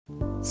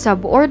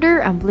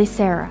Suborder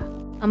Amblycera.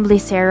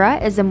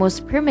 Amblycera is the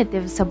most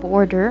primitive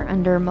suborder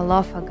under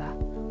Mallophaga,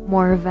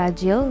 more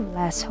vagile,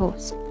 less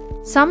host.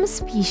 Some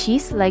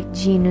species, like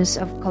genus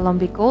of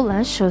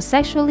Columbicola, show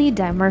sexually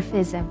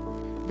dimorphism.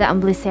 The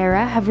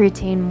Amblycera have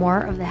retained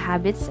more of the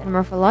habits and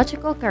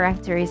morphological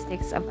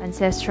characteristics of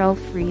ancestral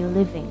free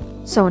living.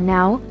 So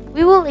now,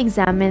 we will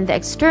examine the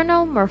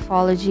external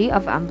morphology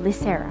of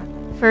Amblycera.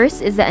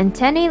 First is the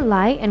antennae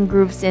lie in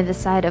grooves in the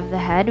side of the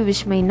head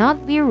which may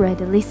not be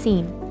readily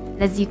seen.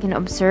 As you can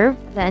observe,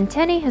 the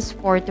antennae has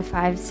 4 to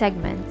 5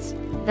 segments.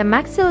 The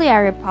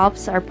maxillary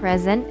palps are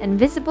present and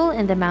visible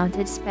in the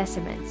mounted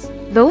specimens.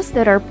 Those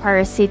that are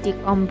parasitic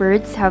on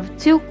birds have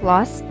 2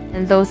 claws,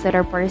 and those that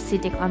are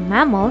parasitic on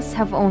mammals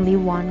have only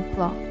 1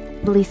 claw.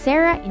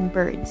 Amblycera in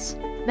birds.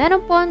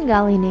 Menopon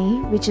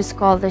gallinae, which is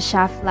called the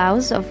shaft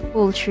louse of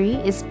poultry,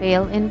 is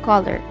pale in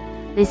color.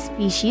 This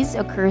species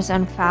occurs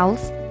on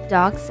fowls,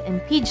 ducks, and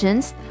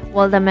pigeons,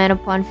 while the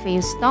Menopon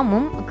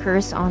phaeostomum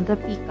occurs on the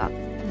peacock.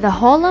 The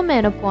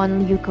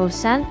Holomenopon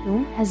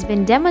leucoxanthum has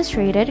been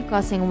demonstrated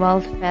causing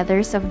wild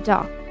feathers of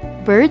duck.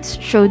 Birds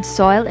showed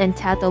soil and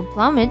tattle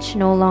plumage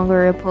no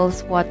longer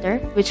repulse water,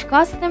 which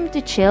caused them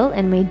to chill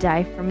and may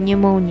die from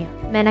pneumonia.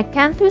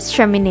 Menacanthus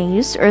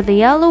tramineus, or the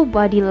yellow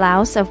body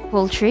louse of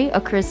poultry,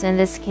 occurs in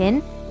the skin,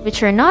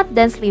 which are not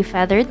densely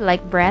feathered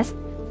like breast,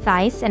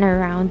 thighs, and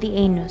around the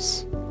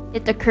anus.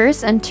 It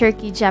occurs on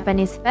turkey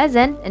Japanese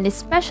pheasant and is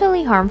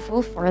especially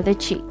harmful for the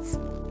cheeks.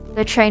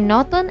 The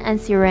Trinoton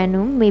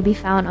ancyrenum may be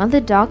found on the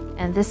duck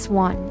and the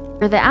swan.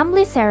 For the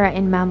Amblycera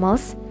in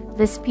mammals,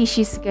 the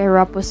species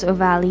Gyropus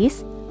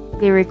ovalis,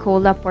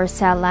 Lyricola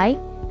porcelli,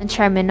 and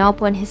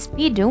Trimenopon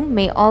hispidum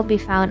may all be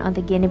found on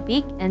the guinea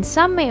pig, and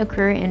some may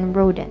occur in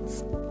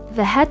rodents.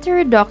 The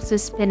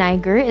Heterodoctus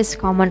peniger is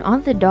common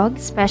on the dog,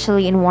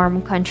 especially in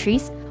warm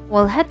countries,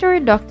 while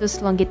Heterodoctus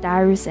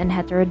longitarus and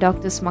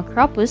Heterodoctus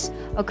macropus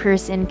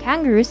occurs in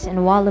kangaroos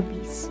and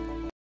wallabies.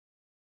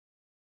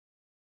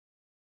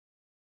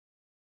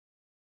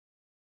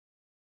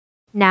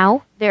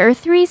 Now, there are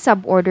 3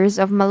 suborders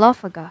of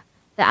Mallophaga: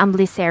 the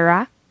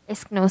Amblycera,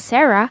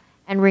 Ischnocera,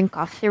 and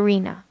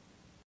Rhynchopterina.